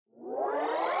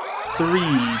Three,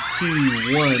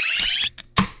 two, one.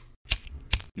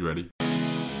 You ready?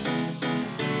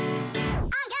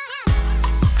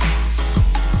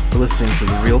 You're listening to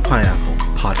the Real Pineapple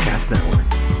Podcast Network.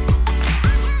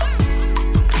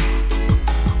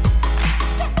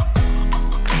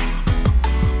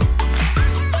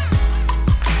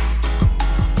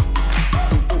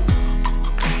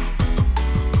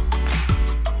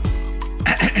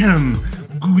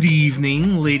 Good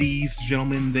evening, ladies,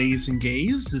 gentlemen, theys, and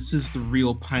gays. This is the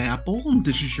Real Pineapple.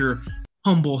 This is your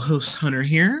humble host, Hunter,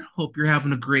 here. Hope you're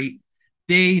having a great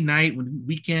day, night,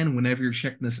 weekend, whenever you're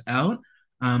checking this out.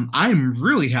 I'm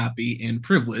really happy and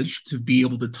privileged to be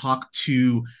able to talk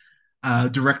to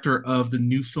director of the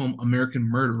new film American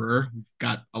Murderer. We've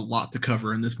got a lot to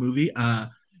cover in this movie.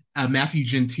 Matthew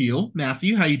Gentile.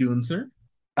 Matthew, how you doing, sir?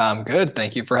 I'm good.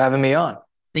 Thank you for having me on.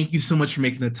 Thank you so much for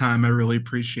making the time. I really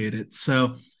appreciate it.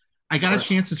 So, I got a Of course.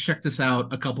 chance to check this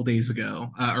out a couple days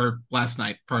ago, or last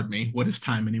night. Pardon me. What is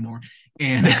time anymore?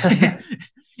 And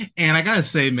and I gotta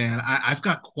say, man, I've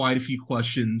got quite a few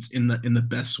questions in the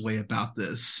best way about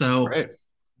this. So, Great.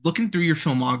 looking through your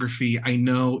filmography, I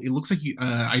know it looks like you.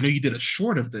 I know you did a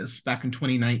short of this back in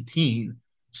 2019. Mm.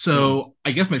 So,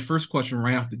 I guess my first question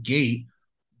right off the gate: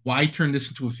 why turn this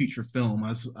into a feature film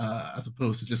as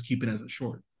opposed to just keeping it as a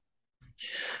short?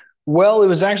 Well, it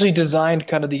was actually designed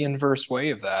kind of the inverse way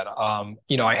of that.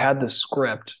 I had the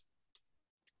script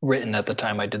written at the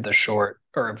time I did the short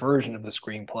or a version of the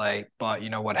screenplay, but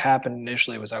what happened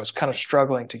initially was I was kind of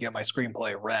struggling to get my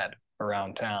screenplay read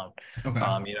around town.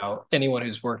 Okay, Anyone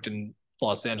who's worked in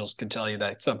Los Angeles can tell you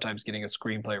that sometimes getting a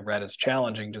screenplay read is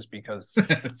challenging just because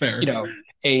fair.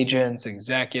 agents,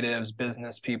 executives,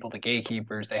 business people, the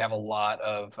gatekeepers, they have a lot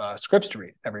of scripts to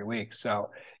read every week.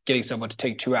 So getting someone to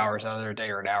take 2 hours out of their day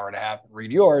or an hour and a half and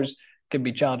read yours can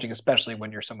be challenging, especially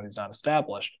when you're someone who's not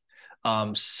established.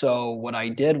 So what I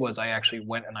did was I actually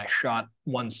went and I shot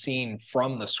one scene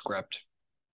from the script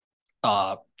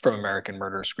from American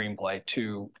Murder Screenplay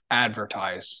to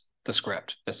advertise the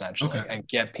script essentially Okay. and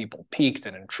get people piqued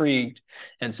and intrigued.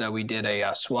 And so we did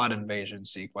a SWAT invasion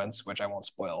sequence, which I won't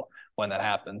spoil when that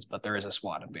happens, but there is a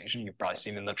SWAT invasion. You've probably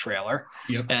seen in the trailer.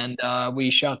 Yep. And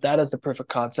we shot that as the proof of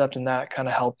concept, and that kind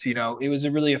of helped. It was a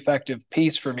really effective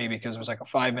piece for me because it was like a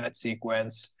 5 minute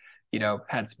sequence.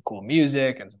 Had some cool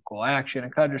music and some cool action,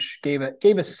 and kind of just gave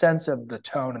a sense of the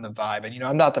tone and the vibe. And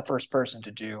I'm not the first person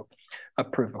to do a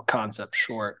proof of concept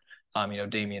short.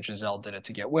 Damien Chazelle did it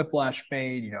to get Whiplash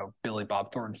made. Billy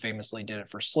Bob Thornton famously did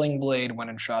it for Sling Blade, went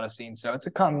and shot a scene. So it's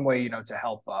a common way, to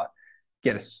help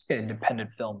get an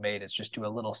independent film made is just do a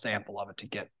little sample of it to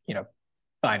get,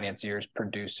 financiers,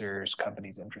 producers,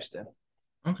 companies interested.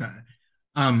 Okay.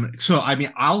 So I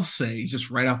mean, I'll say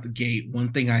just right off the gate,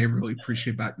 one thing I really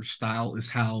appreciate about your style is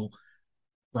how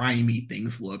grimy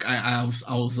things look. I was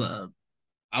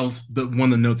the one of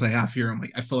the notes I have here. I'm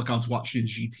like, I feel like I was watching a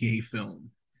GTA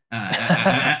film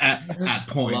at I love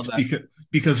points that.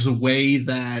 because the way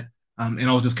that and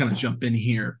I'll just kind of jump in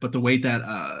here, but the way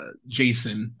that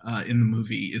Jason in the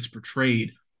movie is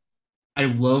portrayed, I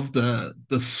love the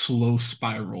slow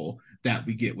spiral that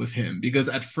we get with him because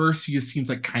at first he just seems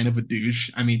like kind of a douche.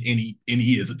 I mean, and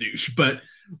he is a douche, but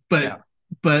Yeah.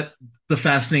 but the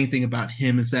fascinating thing about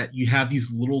him is that you have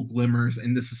these little glimmers,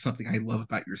 and this is something I love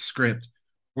about your script,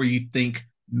 where you think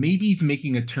maybe he's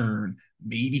making a turn,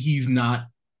 maybe he's not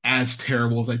as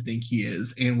terrible as I think he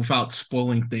is, and without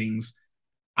spoiling things,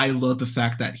 I love the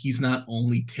fact that he's not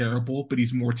only terrible, but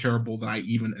he's more terrible than I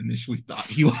even initially thought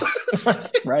he was.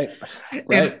 Right. And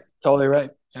Right. Totally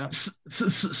right. Yeah.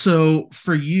 so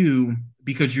for you,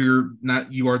 because you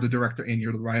are the director and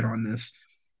you're the writer on this,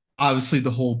 obviously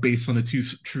the whole based on a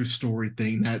true story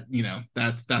thing that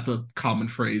that's a common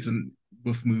phrase and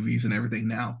with movies and everything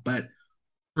now. But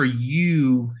for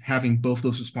you having both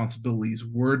those responsibilities,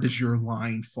 where does your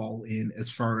line fall in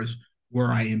as far as where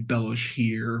I embellish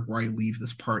here, where I leave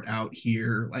this part out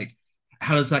here? Like,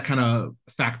 how does that kind of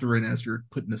factor in as you're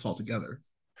putting this all together?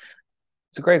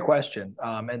 It's a great question.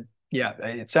 And yeah,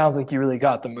 it sounds like you really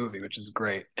got the movie, which is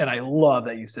great. And I love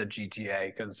that you said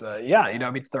GTA because, yeah,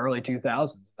 it's the early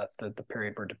 2000s. That's the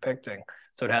period we're depicting.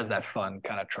 So it has that fun,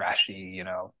 kind of trashy,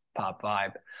 pop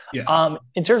vibe. Yeah.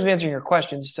 In terms of answering your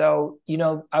question, so,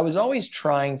 I was always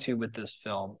trying to with this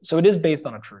film. So it is based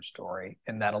on a true story,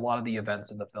 and that a lot of the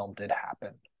events in the film did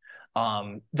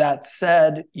happen. That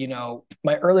said,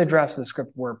 my early drafts of the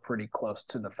script were pretty close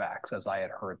to the facts as I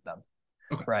had heard them.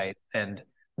 Okay. Right. And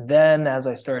then as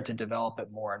I started to develop it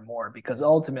more and more, because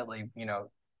ultimately,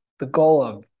 the goal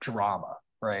of drama,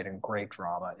 right, and great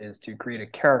drama is to create a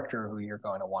character who you're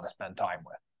going to want to spend time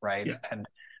with, right? Yeah. And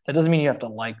That doesn't mean you have to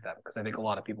like them, because I think a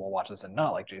lot of people watch this and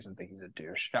not like Jason, think he's a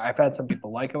douche. I've had some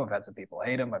people like him, I've had some people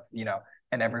hate him,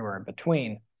 and everywhere in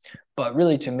between. But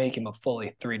really, to make him a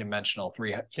fully three-dimensional,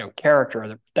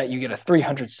 character that you get a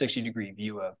 360-degree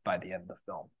view of by the end of the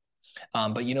film.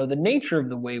 But the nature of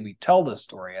the way we tell this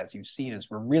story, as you've seen, is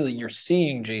you're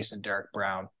seeing Jason Derek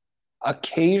Brown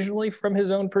occasionally from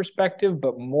his own perspective,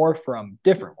 but more from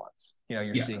different ones. You're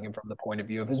Yeah, seeing him from the point of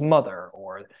view of his mother,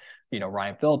 or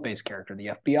Ryan Phillippe's character, the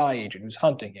FBI agent who's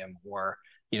hunting him, or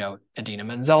Adina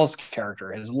Menzel's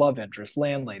character, his love interest,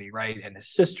 landlady, right, and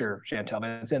his sister Gentile.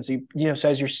 And so so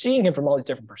as you're seeing him from all these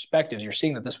different perspectives, you're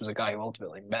seeing that this was a guy who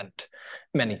ultimately meant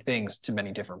many things to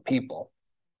many different people.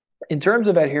 In terms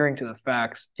of adhering to the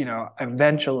facts,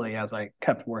 eventually, as I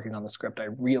kept working on the script, I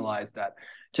realized that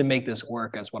to make this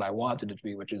work as what I wanted it to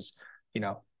be, which is,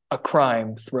 a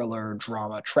crime, thriller,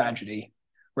 drama, tragedy,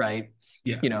 right?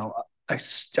 yeah. You know, a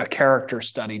character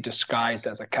study disguised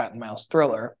as a cat and mouse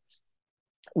thriller,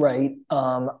 right?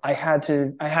 I had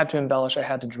to embellish, I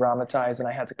had to dramatize, and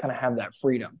I had to kind of have that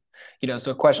freedom.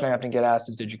 So a question I have to get asked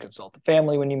is, did you consult the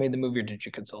family when you made the movie, or did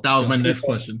you consult That the was my film next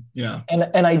people? question. Yeah.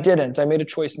 And I didn't. I made a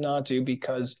choice not to,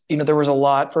 because there was a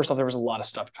lot. First off, there was a lot of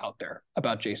stuff out there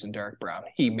about Jason Derek Brown.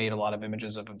 He made a lot of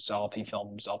images of himself. He filmed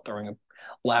himself throwing a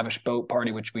lavish boat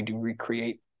party, which we do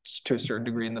recreate to a certain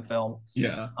degree in the film.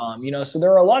 Yeah. So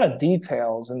there are a lot of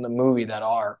details in the movie that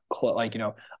are like,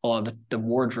 a lot of the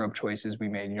wardrobe choices we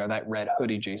made. That red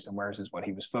hoodie Jason wears is what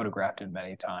he was photographed in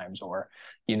many times, or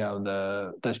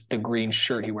the green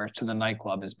shirt he wears to the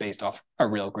nightclub is based off a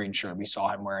real green shirt we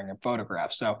saw him wearing in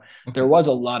photographs. So there Okay. was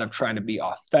a lot of trying to be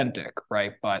authentic,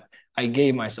 right? But I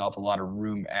gave myself a lot of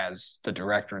room as the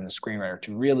director and the screenwriter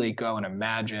to really go and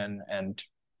imagine and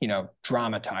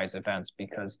dramatize events,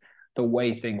 because the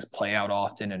way things play out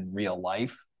often in real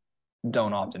life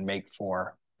don't often make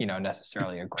for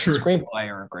necessarily a great True. screenplay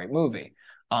or a great movie.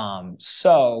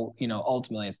 So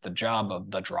ultimately it's the job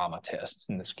of the dramatist,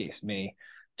 in this case me,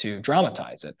 to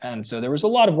dramatize it. And so there was a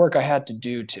lot of work I had to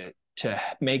do to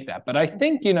make that. But I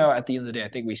think at the end of the day, I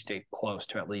think we stayed close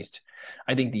to, at least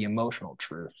I think, the emotional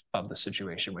truth of the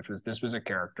situation, which was, this was a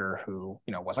character who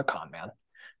was a con man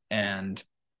and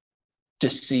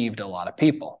deceived a lot of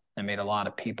people and made a lot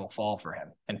of people fall for him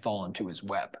and fall into his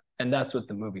web. And that's what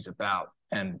the movie's about.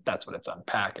 And that's what it's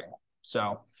unpacking.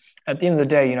 So at the end of the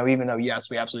day, even though, yes,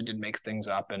 we absolutely did make things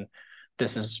up, and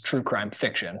this is true crime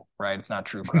fiction, right? It's not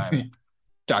true crime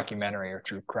documentary or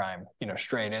true crime,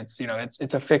 straight. It's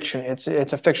a fiction. It's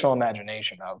a fictional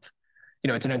imagination of,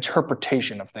 it's an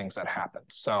interpretation of things that happened.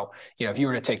 So, if you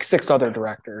were to take six other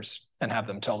directors and have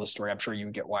them tell the story, I'm sure you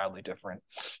would get wildly different,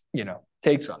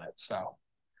 takes on it. So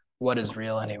what is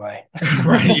real anyway?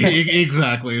 Right.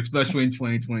 Exactly. Especially in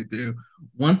 2022.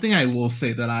 One thing I will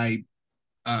say that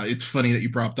it's funny that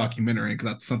you brought up documentary,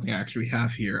 because that's something I actually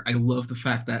have here. I love the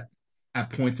fact that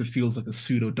at points it feels like a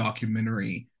pseudo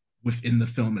documentary within the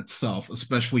film itself,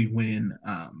 especially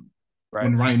Right.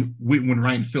 when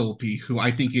Ryan Phillippe, who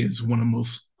I think is one of the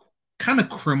most kind of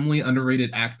criminally underrated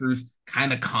actors,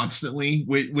 kind of constantly,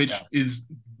 which Yeah. is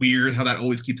weird how that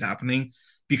always keeps happening.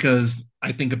 Because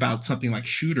I think about something like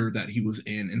Shooter that he was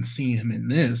in, and seeing him in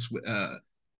this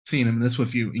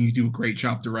with you, and you do a great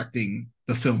job directing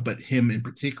the film. But him in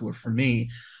particular, for me,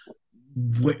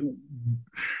 what,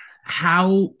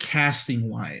 how casting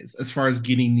wise, as far as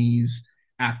getting these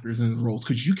actors in the roles,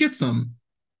 because you get some.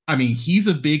 I mean, he's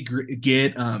a big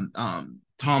get. Tom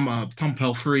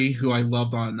Pelphrey, who I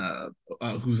loved on,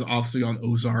 who's also on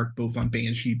Ozark, both on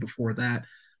Banshee before that.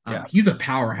 Yeah. He's a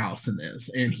powerhouse in this,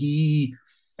 and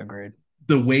Agreed.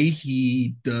 the way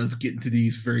he does get into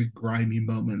these very grimy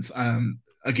moments.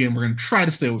 Again, we're gonna try to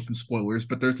stay away from spoilers,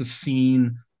 but there's a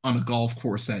scene on a golf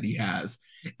course that he has,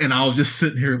 and I was just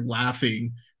sitting here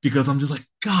laughing because I'm just like,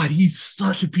 God, he's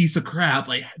such a piece of crap.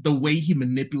 Like the way he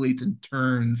manipulates and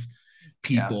turns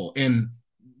Yeah. people, and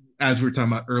as we were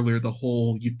talking about earlier, the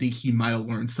whole you think he might have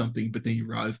learned something, but then you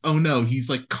realize, oh no, he's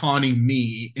like conning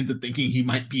me into thinking he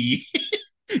might be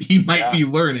he might Yeah. be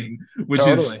learning, which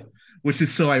Totally. is which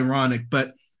is so ironic.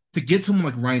 But to get someone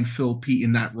like Ryan Phillippe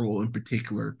in that role in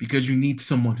particular, because you need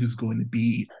someone who's going to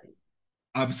be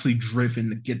obviously driven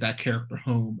to get that character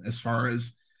home, as far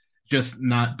as just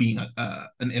not being an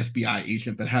FBI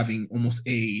agent, but having almost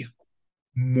a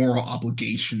moral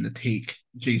obligation to take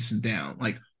Jason down.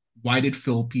 Like, why did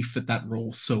Phillippe fit that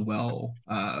role so well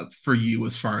for you,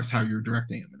 as far as how you're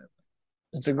directing him and everything?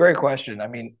 It's a great question. I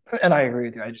mean, and I agree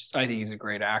with you. I think he's a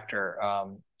great actor,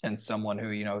 and someone who,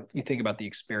 you think about the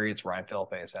experience Ryan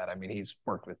Phillippe has had. I mean, he's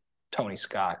worked with Tony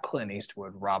Scott, Clint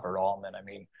Eastwood, Robert Altman. I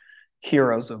mean,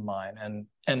 heroes of mine,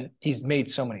 and he's made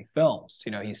so many films.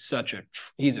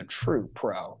 He's a true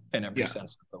pro in every Yeah.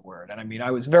 sense of the word. And I mean,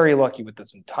 I was very lucky with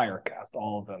this entire cast.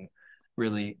 All of them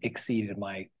really exceeded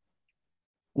my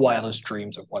wildest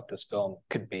dreams of what this film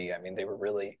could be. I mean, they were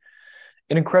really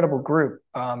an incredible group.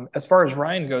 As far as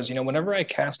Ryan goes, whenever I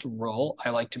cast a role,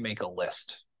 I like to make a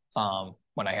list.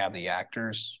 When I have the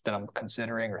actors that I'm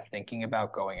considering or thinking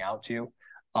about going out to,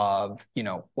 of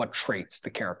what traits the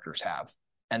characters have,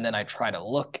 and then I try to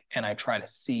look and I try to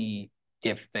see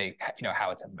if they,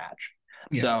 how it's a match.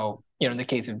 Yeah. So, in the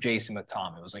case of Jason with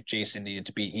Tom, it was like Jason he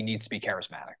needs to be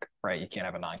charismatic, right? You can't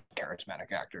have a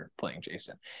non-charismatic actor playing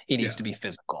Jason. He needs Yeah. to be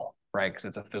physical, right? Because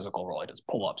it's a physical role. He does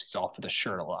pull-ups. He's off for the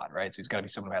shirt a lot, right? So he's got to be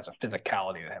someone who has a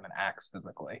physicality to him and acts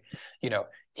physically. You know,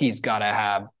 he's got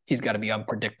to be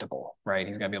unpredictable, right?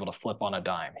 He's got to be able to flip on a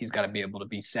dime. He's got to be able to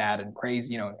be sad and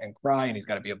crazy, and cry, and he's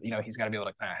got to be able, he's got to be able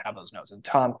to kind of have those notes. And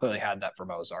Tom clearly had that for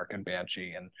Ozark and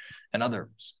Banshee and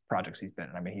other projects he's been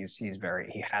in. I mean,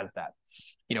 he has that.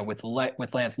 With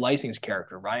Lance Lysing's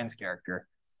character, Ryan's character,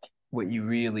 what you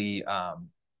really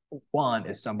want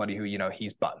is somebody who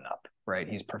he's buttoned up, right?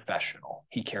 He's professional.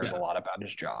 He cares a Yeah. lot about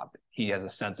his job. He has a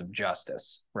sense of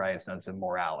justice, right? A sense of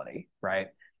morality, right?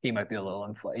 He might be a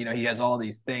little he has all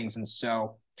these things. And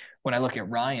so when I look at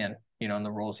Ryan, and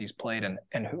the roles he's played,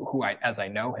 and who I, as I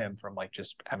know him from like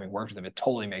just having worked with him, it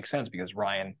totally makes sense because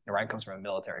Ryan comes from a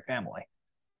military family.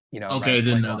 Okay, I Ryan's didn't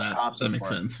played a know lot of that. cops That makes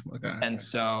before. sense. Okay. And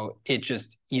so it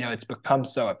just, it's become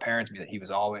so apparent to me that he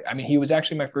was always, I mean, he was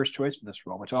actually my first choice for this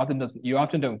role, which you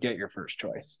often don't get your first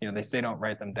choice. They say don't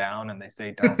write them down, and they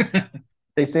say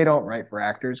don't write for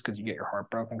actors because you get your heart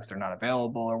broken because they're not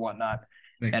available or whatnot.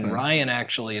 Makes And sense. Ryan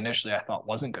actually initially I thought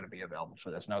wasn't going to be available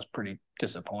for this, and I was pretty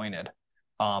disappointed.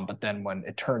 But then when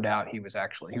it turned out he was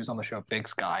on the show Big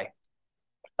Sky,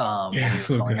 when Yeah, we were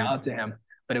so going good. out to him,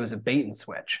 but it was a bait and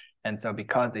switch. And so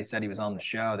because they said he was on the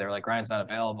show, they were like, Ryan's not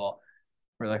available.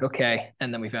 We're like, okay.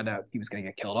 And then we found out he was going to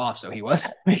get killed off. So he was,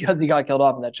 because he got killed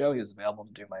off in that show, he was available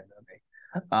to do my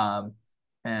movie.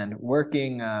 And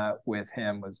working with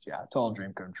him was, yeah, a total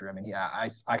dream come true. I mean, yeah,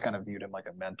 I kind of viewed him like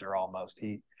a mentor almost.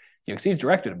 Because he's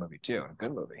directed a movie too, a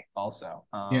good movie also.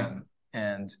 Yeah.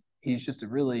 And he's just a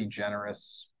really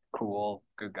generous, cool,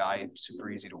 good guy, super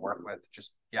easy to work with.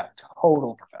 Just, yeah,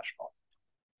 total professional.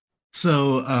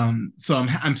 So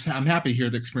I'm happy to hear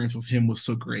the experience with him was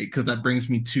so great because that brings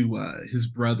me to his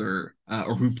brother,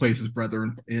 or who plays his brother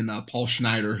in Paul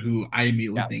Schneider, who I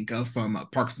immediately Yeah. think of from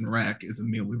Parks and Rec is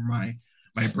immediately where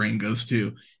my brain goes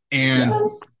to, Yeah. and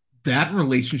that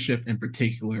relationship in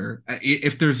particular.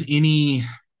 If there's any,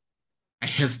 I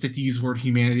hesitate to use the word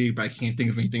humanity, but I can't think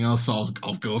of anything else, so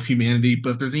I'll go with humanity.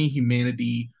 But if there's any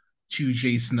humanity to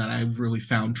Jason that I really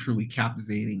found truly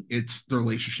captivating, it's the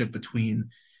relationship between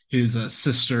his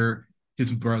sister,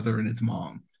 his brother, and his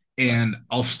mom. Right. And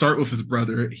I'll start with his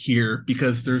brother here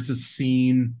because there's a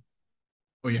scene.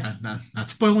 Oh yeah, not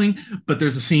spoiling, but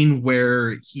there's a scene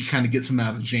where he kind of gets him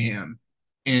out of jam,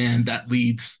 and that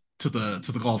leads to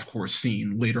the golf course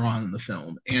scene later on in the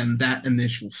film. And that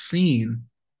initial scene,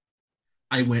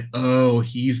 I went, oh,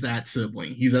 he's that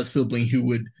sibling. He's that sibling who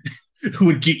would who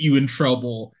would get you in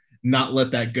trouble, not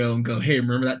let that go, and go, hey,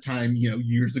 remember that time,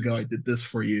 years ago I did this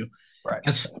for you. Right.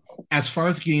 As far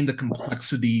as getting the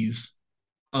complexities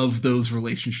of those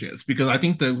relationships, because I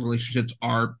think the relationships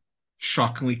are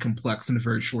shockingly complex in a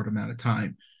very short amount of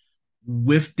time.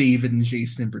 With David and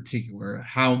Jason in particular,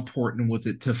 how important was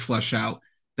it to flesh out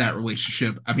that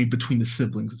relationship? I mean, between the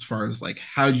siblings, as far as like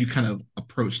how you kind of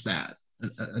approach that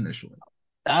initially?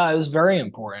 It was very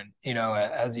important,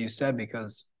 as you said,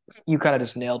 because you kind of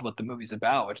just nailed what the movie's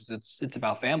about, which is it's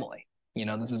about family.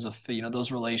 This is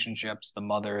those relationships, the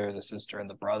mother, the sister, and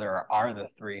the brother are the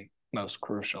three most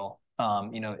crucial.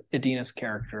 Idina's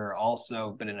character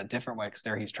also, but in a different way, because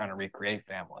there he's trying to recreate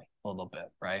family a little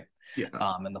bit, right? Yeah.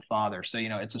 And the father. So,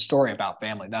 it's a story about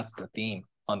family. That's the theme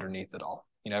underneath it all.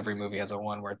 Every movie has a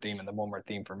one-word theme, and the one-word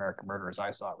theme for American Murder, as I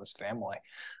saw it, was family.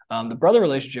 The brother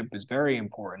relationship is very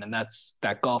important, and that's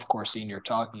that golf course scene you're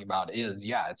talking about. It's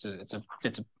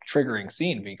a triggering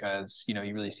scene because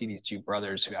you really see these two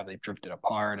brothers who they've drifted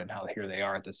apart, and how here they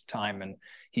are at this time, and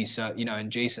he's in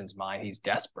Jason's mind he's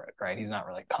desperate, right? He's not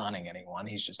really conning anyone.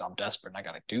 He's just, I'm desperate and I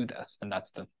got to do this, and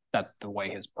that's the way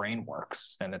his brain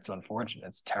works, and it's unfortunate,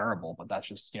 it's terrible, but that's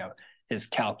just his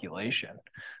calculation.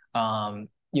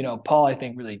 Paul, I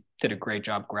think, really did a great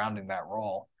job grounding that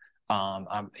role.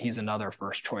 He's another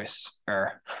first choice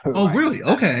who Oh, I really? just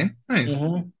had. Okay, nice.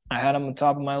 I had him on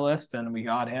top of my list, and we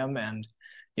got him. And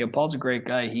Paul's a great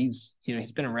guy. He's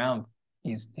been around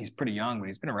he's pretty young, but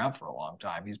he's been around for a long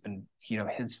time. He's been,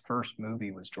 his first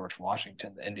movie was George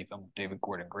Washington, the indie film with David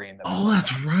Gordon Green that was Oh, like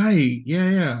that's right. Yeah,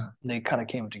 yeah. they kind of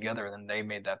came together, and then they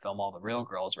made that film All the Real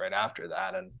Girls right after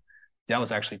that. And that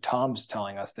was actually Tom's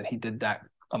telling us that he did that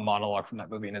a monologue from that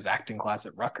movie in his acting class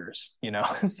at Rutgers.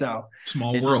 So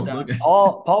Small it just world.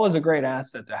 Paul was a great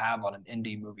asset to have on an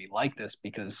indie movie like this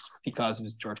because of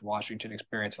his George Washington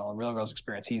experience and All the Real Girls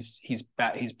experience. He's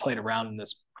played around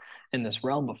in this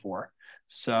realm before.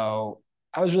 So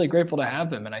I was really grateful to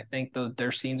have him, and I think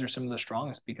their scenes are some of the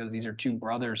strongest because these are two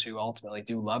brothers who ultimately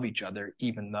do love each other,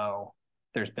 even though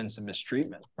there's been some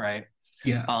mistreatment, right?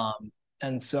 Yeah.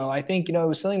 And so I think it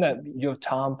was something that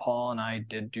Tom, Paul, and I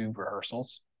did do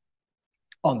rehearsals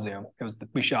on Zoom.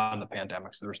 We shot in the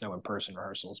pandemic, so there was no in person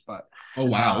rehearsals, Oh,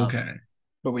 wow. um, Okay.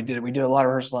 but we did a lot of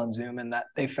rehearsals on Zoom, and that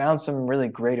they found some really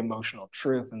great emotional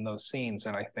truth in those scenes,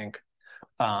 and I think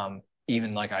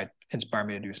even like I inspired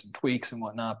me to do some tweaks and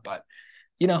whatnot, but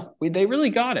they really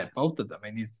got it, both of them.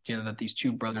 I mean, that these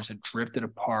two brothers had drifted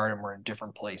apart and were in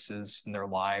different places in their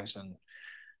lives. And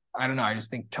I don't know, I just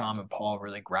think Tom and Paul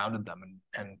really grounded them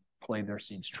and played their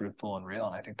scenes truthful and real.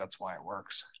 And I think that's why it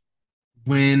works.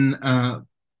 When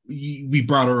we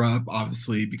brought her up,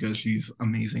 obviously, because she's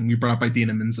amazing. We brought up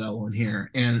Idina Menzel in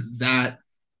here, and that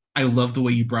I love the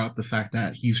way you brought up the fact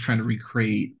that he's trying to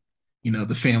recreate,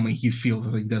 the family he feels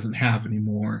like he doesn't have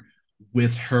anymore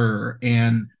with her.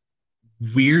 And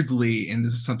weirdly, and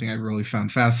this is something I really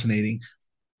found fascinating,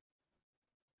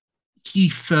 he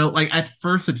felt like at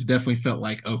first it definitely felt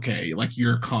like, okay, like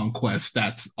your conquest,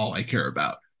 that's all I care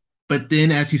about. But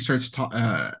then as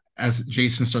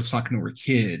Jason starts talking to her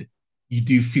kid, you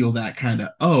do feel that kind of,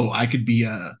 oh, I could be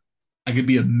a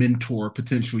mentor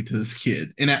potentially to this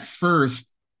kid. And at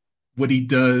first, what he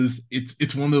does,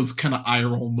 it's one of those kind of eye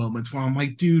roll moments where I'm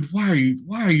like, dude, why are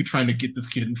you trying to get this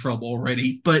kid in trouble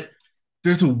already? But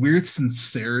there's a weird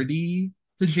sincerity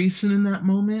to Jason in that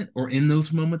moment or in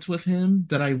those moments with him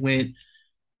that I went,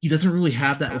 he doesn't really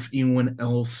have that with anyone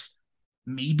else,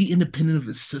 maybe independent of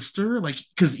his sister. Like,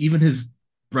 because even his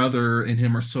brother and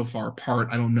him are so far apart,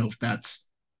 I don't know if that's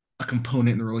a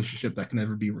component in a relationship that can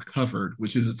ever be recovered,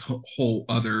 which is its whole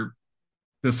other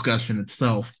discussion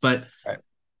itself. But Right.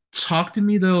 talk to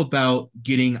me though about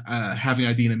getting having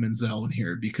Idina Menzel in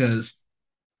here because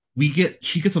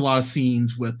she gets a lot of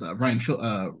scenes with Ryan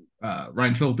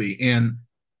Philby, and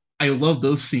I love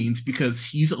those scenes because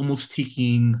he's almost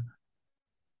taking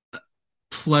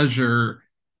pleasure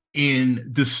in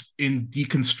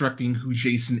deconstructing who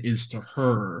Jason is to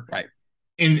her Right.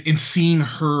 and seeing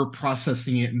her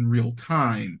processing it in real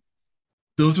time.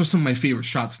 Those are some of my favorite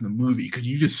shots in the movie because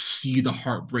you just see the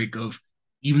heartbreak of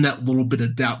even that little bit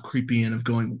of doubt creeping in of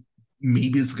going,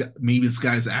 maybe this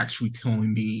guy's actually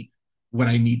telling me what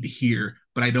I need to hear,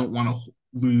 but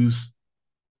lose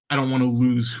I don't want to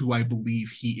lose who I believe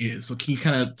he is. So can you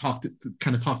kind of talk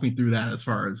me through that as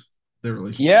far as their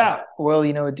relationship? Yeah, well,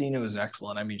 Adina was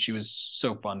excellent. I mean, she was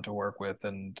so fun to work with,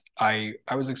 and I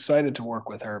was excited to work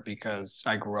with her because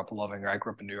I grew up loving her. I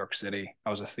grew up in New York City. I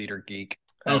was a theater geek,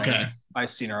 and Okay. I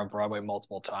seen her on Broadway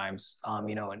multiple times.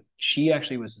 And she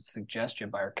actually was a suggestion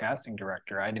by her casting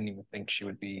director. I didn't even think she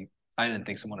would be. I didn't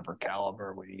think someone of her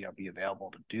caliber would be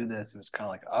available to do this. It was kind of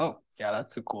like, oh yeah,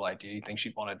 that's a cool idea. You think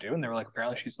she'd want to do? And they were like,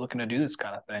 apparently she's looking to do this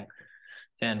kind of thing.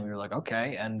 And we were like,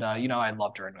 okay. And I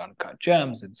loved her in Uncut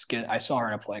Gems and Skin. I saw her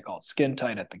in a play called Skin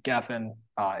Tight at the Geffen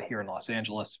here in Los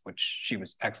Angeles, which she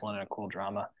was excellent in a cool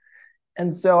drama.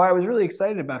 And so I was really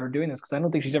excited about her doing this because I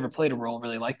don't think she's ever played a role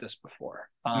really like this before.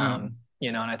 Um,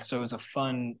 So it was a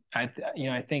fun. I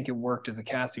think it worked as a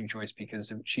casting choice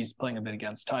because she's playing a bit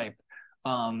against type.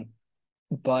 Um,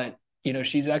 but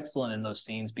she's excellent in those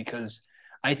scenes because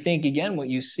I think again what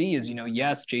you see is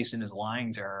yes, Jason is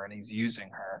lying to her and he's using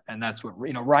her, and that's what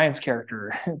Ryan's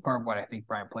character. Part of what I think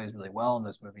Brian plays really well in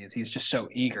this movie is he's just so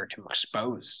eager to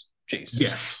expose Jason,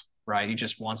 yes. right? He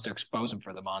just wants to expose him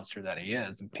for the monster that he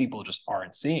is, and people just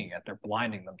aren't seeing it. They're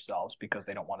blinding themselves because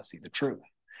they don't want to see the truth,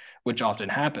 which often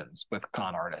happens with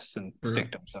con artists and Sure.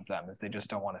 victims of them is they just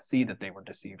don't want to see that they were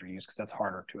deceived or used because that's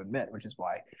harder to admit, which is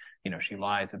why she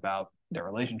lies about their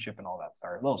relationship and all that.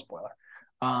 Sorry, a little spoiler.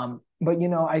 But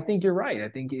I think you're right. I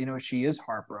think she is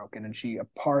heartbroken and she a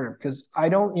part of because I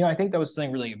don't I think that was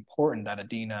something really important that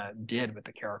Adina did with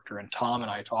the character and Tom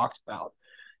and I talked about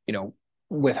you know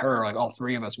with her, like all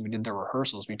three of us when we did the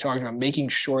rehearsals, we talked about making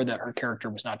sure that her character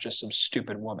was not just some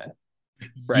stupid woman,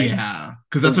 right, Yeah,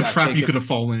 because who that's a got trap you taken. could have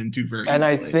fallen into very And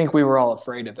I easily. think we were all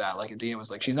afraid of that. Like Adina was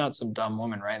like, she's not some dumb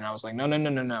woman, right? And I was like, no, no, no,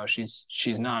 no, no. She's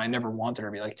not. I never wanted her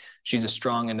to be like, she's a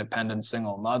strong, independent,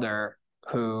 single mother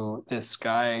who this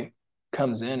guy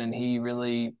comes in and he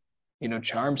really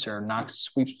charms her, knocks,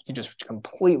 sweeps, he just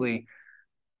completely,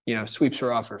 sweeps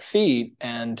her off her feet,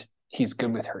 and he's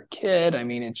good with her kid. I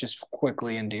mean, it just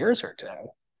quickly endears her to him,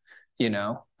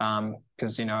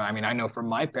 because, I mean, I know from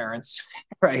my parents,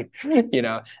 right?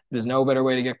 There's no better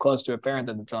way to get close to a parent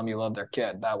than to tell them you love their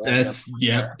kid. That won't get That's,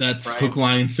 yep, there, that's right? hook,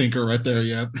 line, and sinker right there.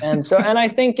 Yep. And I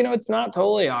think, it's not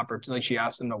totally opportune. Like, she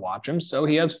asked him to watch him, so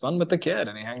he has fun with the kid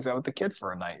and he hangs out with the kid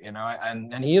for a night,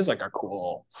 and he is like a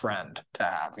cool friend to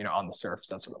have, on the surface,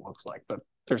 that's what it looks like. But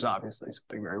there's obviously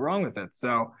something very wrong with it.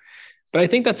 So, but I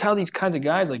think that's how these kinds of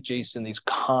guys like Jason, these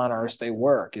con artists, they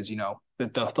work. Is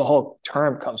the whole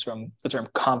term comes from the term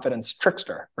confidence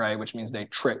trickster, right? Which means they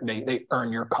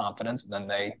earn your confidence and then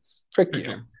they trick you.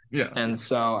 Picture. Yeah. And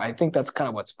so I think that's kind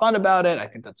of what's fun about it. I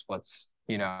think that's what's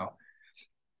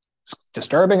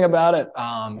disturbing about it.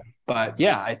 But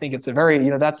yeah, I think it's a very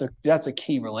that's a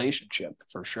key relationship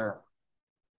for sure.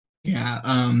 Yeah,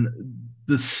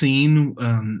 the scene,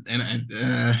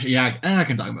 yeah, I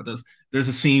can talk about this. There's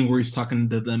a scene where he's talking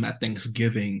to them at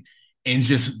Thanksgiving, and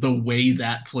just the way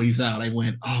that plays out, I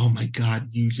went, "Oh my God,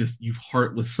 you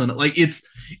heartless son!" Like it's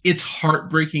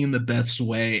heartbreaking in the best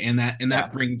way, and Yeah,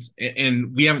 that brings,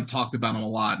 and we haven't talked about him a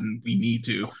lot, and we need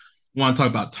to. We want to talk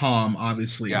about Tom,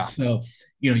 obviously. yeah. So,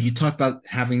 you talk about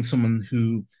having someone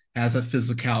who has a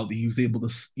physicality, who's able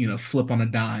to, flip on a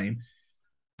dime.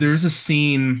 There's a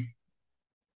scene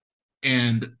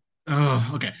and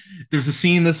oh, okay. There's a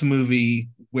scene in this movie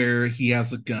where he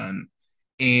has a gun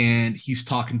and he's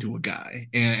talking to a guy,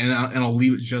 and I'll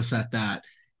leave it just at that.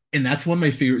 And that's one of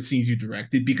my favorite scenes you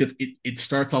directed because it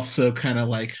starts off so kind of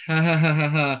like ha ha ha ha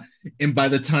ha, and by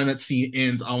the time that scene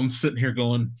ends, I'm sitting here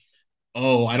going,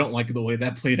 "Oh, I don't like the way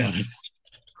that played out."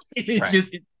 It Right.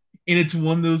 just, and it's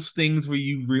one of those things where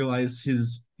you realize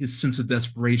his sense of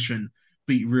desperation,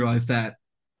 but you realize that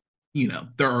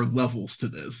there are levels to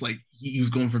this. Like he was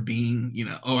going from being,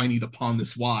 oh, I need to pawn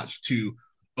this watch to,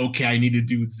 okay, I need to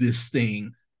do this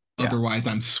thing. Yeah. Otherwise,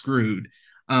 I'm screwed.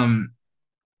 Um,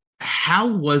 how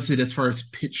was it as far as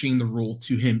pitching the role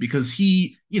to him? Because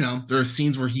there are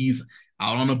scenes where he's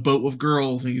out on a boat with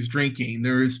girls and he's drinking.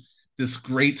 There's this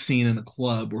great scene in a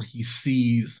club where he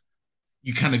sees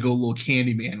you kind of go a little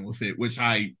Candyman with it, which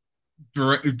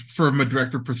from a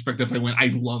director perspective,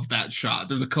 I love that shot.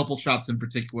 There's a couple shots in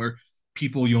particular,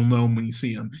 people you'll know when you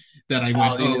see them, that I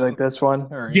went, Oh, you mean oh, like this one?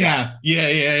 Or yeah.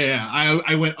 yeah.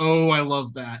 I went, oh, I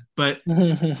love that. But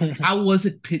how was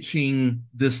it pitching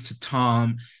this to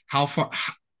Tom? How far?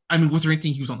 I mean, was there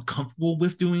anything he was uncomfortable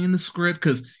with doing in the script?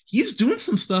 Because he's doing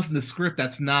some stuff in the script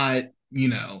that's not,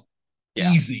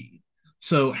 Yeah. easy.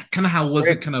 So, kind of how was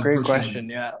it kind of Great approaching? question.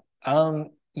 Yeah.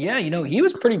 Yeah, he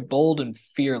was pretty bold and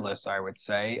fearless, I would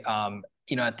say.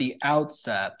 At the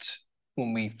outset,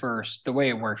 when the way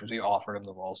it worked was we offered him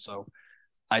the role. So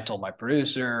I told my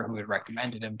producer who had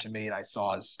recommended him to me, and I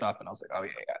saw his stuff, and I was like, oh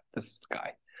yeah, this is the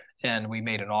guy. And we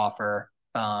made an offer,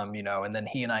 and then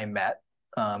he and I met.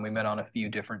 We met on a few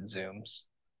different Zooms.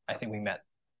 I think we met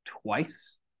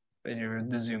twice. The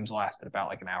Zooms lasted about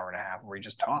like an hour and a half where we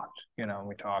just talked, and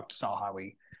we talked, saw how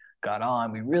we got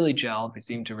on. We really gelled. We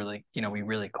seemed to really, we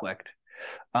really clicked.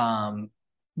 Um,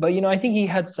 but I think he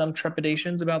had some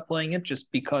trepidations about playing it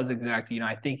just because exactly,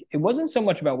 I think it wasn't so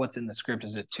much about what's in the script,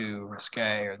 is it too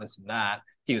risque or this and that.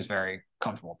 He was very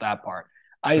comfortable with that part.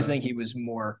 I just Uh, think he was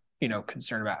more,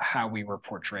 concerned about how we were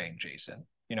portraying Jason,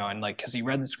 and like because he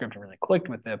read the script and really clicked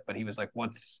with it, but he was like,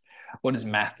 what does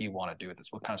Matthew want to do with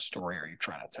this? What kind of story are you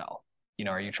trying to tell?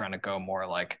 Are you trying to go more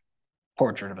like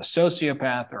portrait of a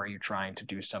sociopath, or are you trying to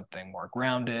do something more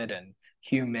grounded and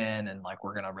human, and like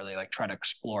we're gonna really like try to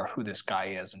explore who this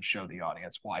guy is and show the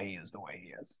audience why he is the way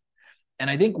he is? And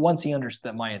I think once he understood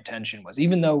that my intention was,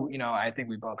 even though I think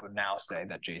we both would now say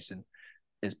that Jason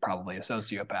is probably a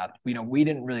sociopath, we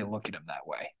didn't really look at him that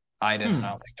way. I didn't. I hmm,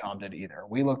 don't think Tom did either.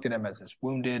 We looked at him as this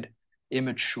wounded,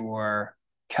 immature,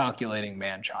 calculating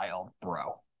man child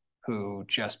bro who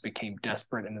just became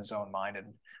desperate in his own mind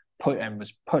and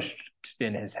was pushed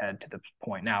in his head to the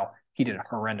point. Now he did a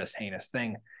horrendous, heinous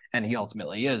thing, and he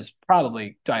ultimately is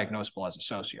probably diagnosable as a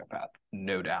sociopath,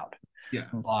 no doubt. yeah.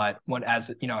 But when as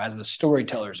the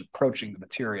storyteller is approaching the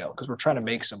material, because we're trying to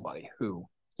make somebody who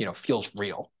feels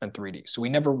real in 3D. So we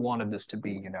never wanted this to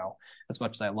be, as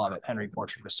much as I love it, Henry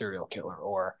Portrait of a Serial Killer,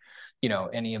 or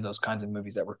any of those kinds of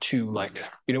movies that were too like,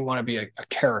 you don't want to be a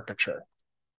caricature.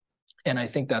 And I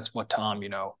think that's what Tom,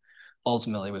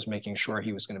 ultimately was making sure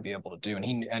he was going to be able to do.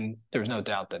 And there's no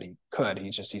doubt that he could.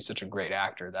 He's such a great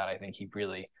actor that I think he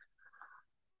really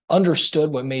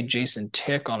understood what made Jason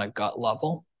tick on a gut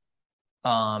level.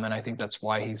 And I think that's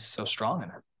why he's so strong in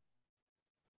it.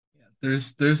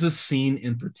 there's a scene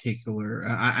in particular.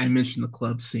 I mentioned the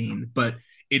club scene, but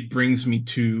it brings me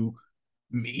to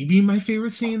maybe my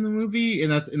favorite scene in the movie,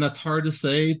 and that's hard to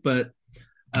say. But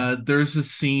there's a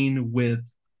scene with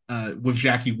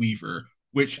Jackie Weaver,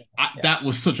 which Yeah, that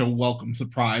was such a welcome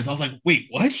surprise. I was like, wait,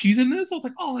 what? She's in this? I was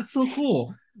like, oh, that's so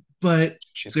cool. But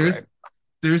she's great. there's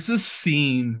there's this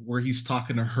scene where he's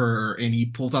talking to her and he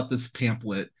pulls out this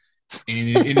pamphlet and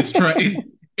it's trying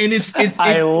and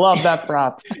I love that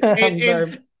prop. I'm and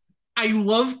very I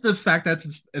love the fact that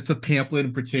it's a pamphlet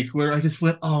in particular. I just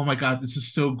went, oh my god, this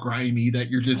is so grimy that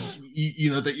you're just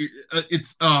you know that you're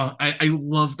it's I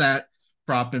love that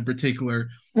prop in particular.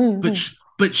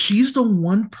 But she's the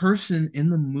one person in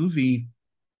the movie,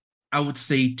 I would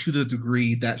say, to the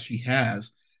degree that she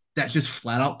has, that just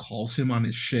flat out calls him on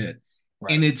his shit.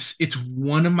 right. And it's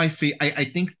one of my favorite. I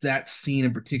think that scene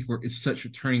in particular is such a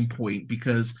turning point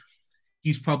because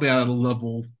he's probably at a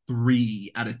level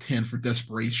 3 out of 10 for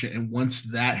desperation. And once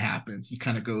that happens, he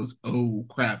kind of goes, "Oh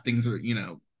crap, things are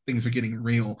getting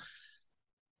real."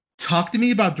 Talk to me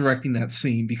about directing that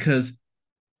scene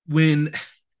when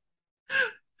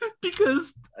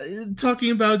because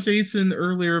talking about Jason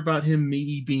earlier about him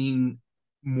maybe being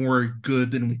more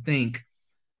good than we think,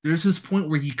 there's this point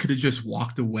where he could have just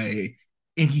walked away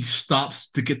and he stops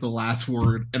to get the last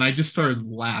word and I just started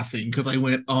laughing because I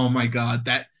went, oh my god,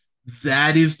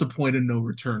 that is the point of no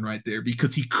return right there,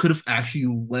 because he could have actually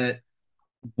let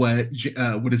what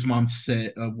his mom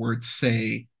said words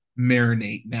say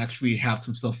marinate and actually have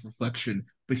some self-reflection,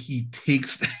 but he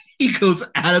takes he goes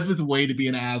out of his way to be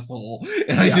an asshole,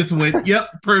 and I Yeah, just went, yep,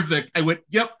 perfect. I went,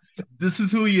 yep, this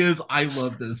is who he is. I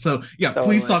love this. So yeah,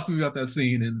 please totally. talk to me about that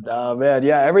scene. And Oh man,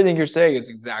 yeah, everything you're saying is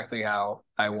exactly how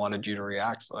I wanted you to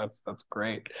react. So that's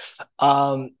great.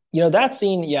 That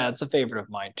scene, yeah, it's a favorite of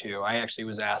mine too. I actually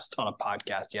was asked on a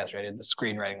podcast yesterday, I did the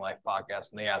Screenwriting Life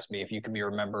podcast, and they asked me if you could be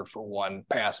remembered for one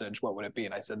passage, what would it be?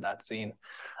 And I said that scene.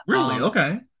 really, Um,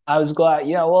 okay. I was glad,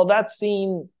 well, that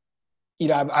scene,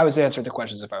 I was answering the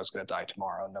questions if I was going to die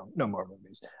tomorrow. No, no more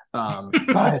movies.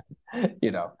 But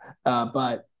you know,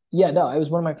 but yeah, no, it was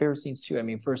one of my favorite scenes too. I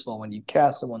mean, first of all, when you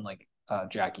cast someone like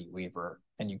Jackie Weaver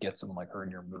and you get someone like her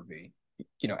in your movie,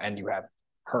 and you have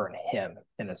her and him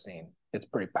in a scene, it's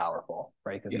pretty powerful,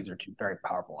 right? Because Yeah. these are two very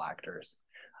powerful actors.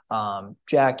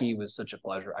 Jackie was such a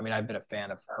pleasure. I mean, I've been a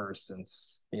fan of hers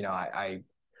since, I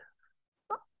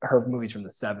her movies from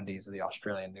the 70s of the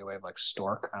Australian New Wave, like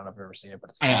Stork. I don't know if you've ever seen it, but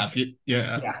it's I have awesome. it.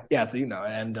 Yeah. Yeah. So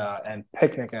and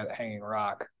Picnic at Hanging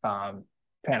Rock,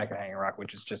 Panic at Hanging Rock,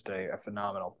 which is just a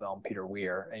phenomenal film. Peter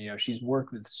Weir, and she's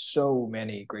worked with so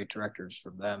many great directors,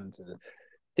 from them to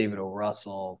David O.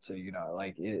 Russell to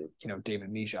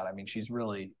David Michôd. I mean, she's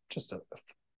really just a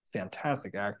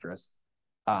fantastic actress.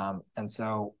 And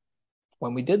so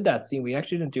when we did that scene, we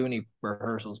actually didn't do any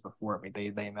rehearsals before. I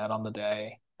mean, they met on the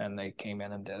day and they came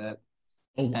in and did it,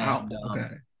 Oh wow. and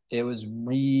Okay. it was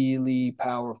really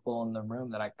powerful in the room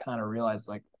that I kind of realized,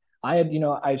 like, I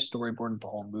storyboarded the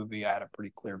whole movie. I had a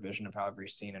pretty clear vision of how every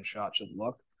scene and shot should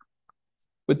look.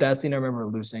 With that scene, I remember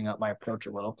loosening up my approach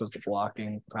a little because the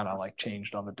blocking kind of like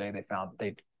changed on the day.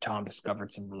 Tom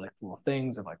discovered some really cool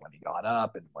things of like when he got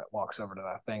up and walks over to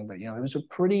that thing. But it was a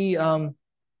pretty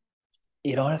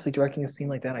honestly, directing a scene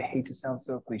like that, I hate to sound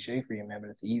so cliche for you, man, but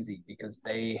it's easy because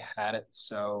they had it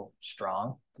so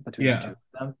strong between the two Yeah.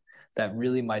 of them that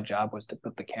really my job was to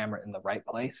put the camera in the right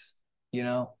place, you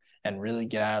know, and really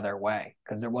get out of their way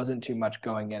because there wasn't too much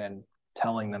going in and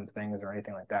telling them things or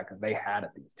anything like that because they had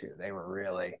it, these two. They were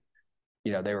really,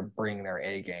 they were bringing their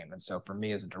A game. And so for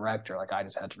me as a director, like I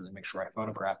just had to really make sure I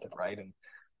photographed it right and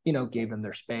gave them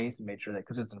their space and made sure that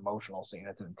because it's an emotional scene,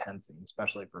 it's an intense scene,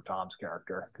 especially for Tom's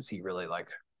character because he really like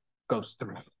goes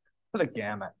through the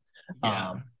gamut.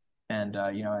 Yeah. And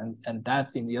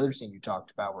that scene, the other scene you talked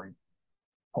about where he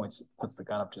puts the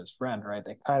gun up to his friend, right?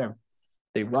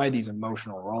 They ride these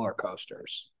emotional roller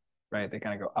coasters, right? They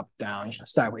kind of go up, down,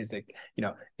 sideways.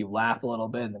 You laugh a little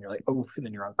bit, and then you're like, oh, and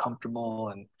then you're uncomfortable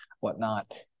and whatnot.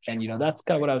 And that's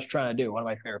kind of what I was trying to do. One of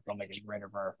my favorite filmmakers, Rainer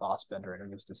Werner Fassbinder, and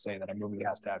used to say that a movie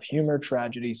has to have humor,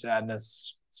 tragedy,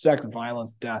 sadness, sex,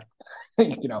 violence, death,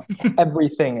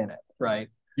 everything in it, right?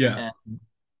 Yeah.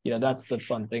 And that's the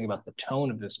fun thing about the tone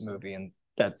of this movie, and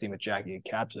that scene with Jackie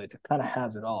encapsulates. It kind of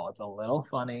has it all. It's a little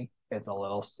funny.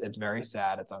 It's very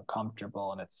sad. It's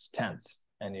uncomfortable, and it's tense.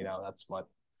 And that's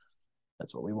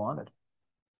what we wanted.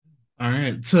 All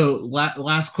right. So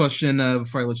last question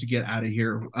before I let you get out of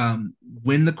here.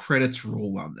 When the credits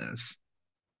roll on this,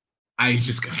 I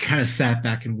just kind of sat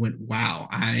back and went, "Wow,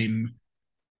 I'm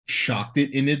shocked it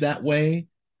ended that way.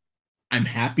 I'm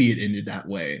happy it ended that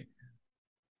way."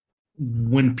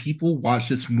 When people watch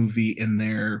this movie and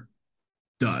they're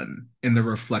done and they're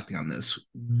reflecting on this,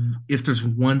 if there's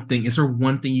one thing, is there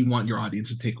one thing you want your audience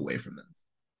to take away from them?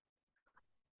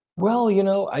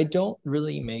 Well, I don't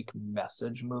really make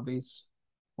message movies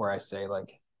where I say like,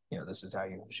 this is how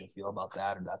you should feel about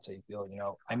that or that's how you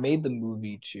feel. I made the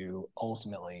movie to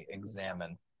ultimately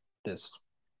examine this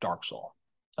dark soul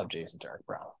of Jason Derek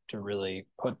Brown, to really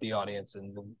put the audience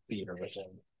in the theater with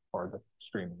him or the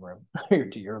streaming room or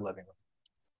to your living room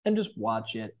and just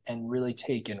watch it and really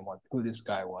take in who this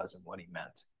guy was and what he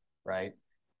meant, right?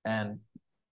 And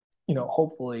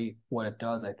hopefully what it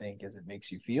does, I think, is it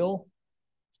makes you feel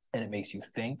and it makes you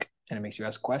think and it makes you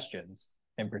ask questions.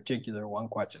 In particular, one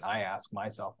question I ask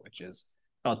myself, which is,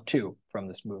 well, two from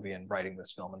this movie and writing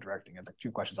this film and directing it, the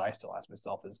two questions I still ask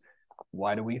myself is,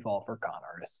 why do we fall for con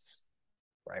artists?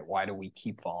 Right? Why do we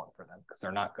keep falling for them? Because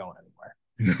they're not going anywhere.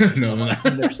 They're No, still no,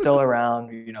 they're no. still around.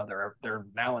 They're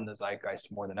now in the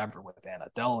zeitgeist more than ever with Anna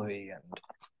Delvey and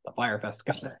the Firefest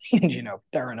guy, and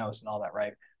Theranos and all that.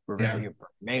 Right? Yeah. You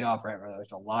Madoff. Right?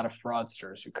 There's a lot of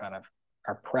fraudsters who kind of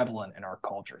are prevalent in our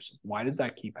culture. So why does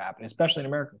that keep happening, especially in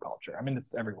American culture? I mean,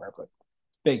 it's everywhere, but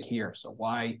it's big here. So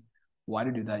why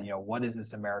to do that? What is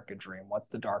this American dream? What's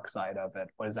the dark side of it?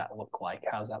 What does that look like?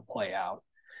 How does that play out?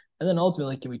 And then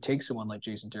ultimately, can we take someone like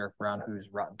Jason Derek Brown, who's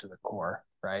rotten to the core,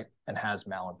 right, and has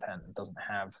malintent and doesn't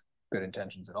have good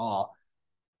intentions at all,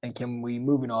 and can we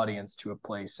move an audience to a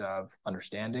place of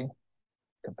understanding,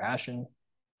 compassion,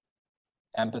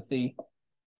 empathy,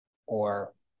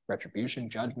 or retribution,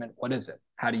 judgment? What is it?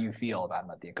 How do you feel about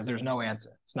it? Because there's no answer.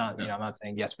 It's not, Yeah. I'm not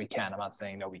saying yes, we can. I'm not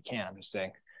saying no, we can. I'm just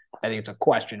saying I think it's a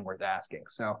question worth asking.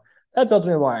 So that's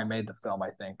ultimately why I made the film, I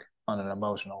think, on an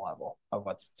emotional level of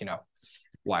what's,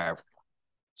 why I've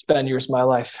spent years of my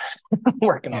life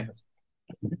working Yeah. on this,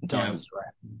 telling Yeah. the story.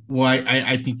 Well,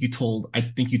 I think you told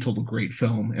a great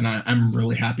film, and I'm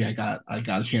really happy I got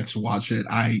a chance to watch it.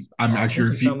 Oh, thank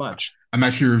you so much. I'm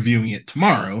actually reviewing it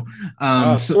tomorrow.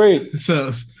 Oh, So sweet.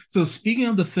 so so speaking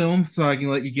of the film, so I can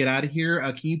let you get out of here.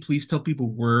 Can you please tell people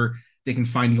where they can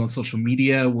find you on social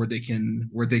media, where they can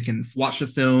watch the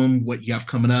film, what you have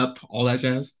coming up, all that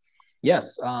jazz?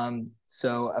 Yes.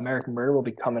 So American Murder will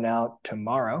be coming out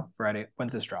tomorrow, Friday.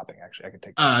 When's this dropping? Actually, I can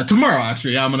take that. Tomorrow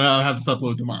actually. I'm gonna have this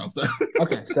upload tomorrow. So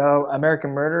Okay, so American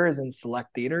Murder is in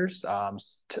select theaters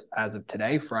as of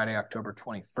today, Friday, October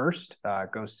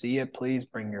 21st. Go see it, please.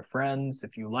 Bring your friends.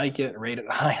 If you like it, rate it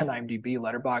high on IMDb,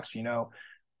 Letterboxd.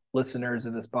 Listeners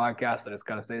of this podcast, I just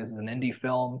got to say this is an indie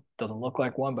film. Doesn't look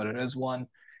like one, but it is one.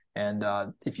 And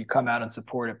if you come out and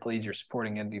support it, please, you're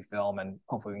supporting indie film, and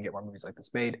hopefully we can get more movies like this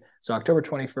made. So October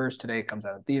 21st, today it comes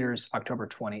out in theaters. October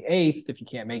 28th, if you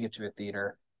can't make it to a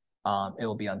theater, it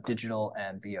will be on digital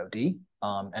and VOD,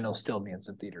 and it'll still be in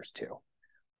some theaters too.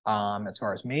 As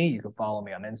far as me, you can follow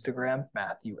me on Instagram,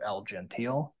 Matthew L.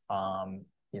 Gentile. I'm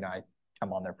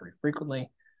on there pretty frequently.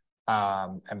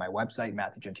 And my website,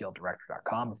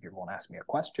 MatthewGentileDirector.com, if you ever want to ask me a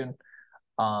question.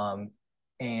 Um,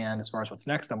 and as far as what's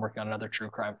next, I'm working on another true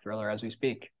crime thriller as we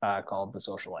speak, called The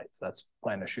Socialites. That's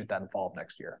planning to shoot that in fall of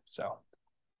next year. So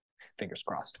fingers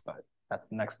crossed, but that's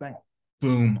the next thing.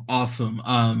 boom, awesome.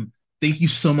 Thank you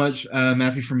so much,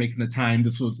 Matthew, for making the time.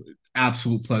 This was an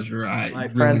absolute pleasure. I My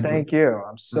really friend, thank you.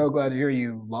 I'm so glad to hear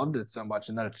you loved it so much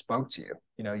and that it spoke to you.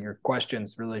 Your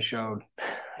questions really showed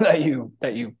that you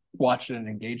watched it and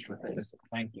engaged with it. So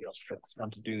thank you. It's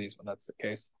fun to do these when that's the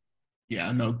case.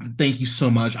 yeah, no, thank you so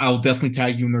much. I'll definitely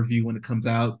tag you in the review when it comes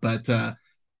out. But yeah,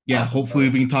 Awesome, hopefully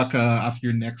brother. we can talk after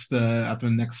the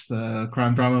next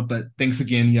crime drama. But thanks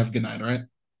again. You have a good night. All right.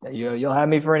 You'll have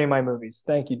me for any of my movies.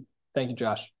 Thank you. Thank you,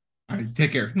 Josh. All right.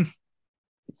 Take care.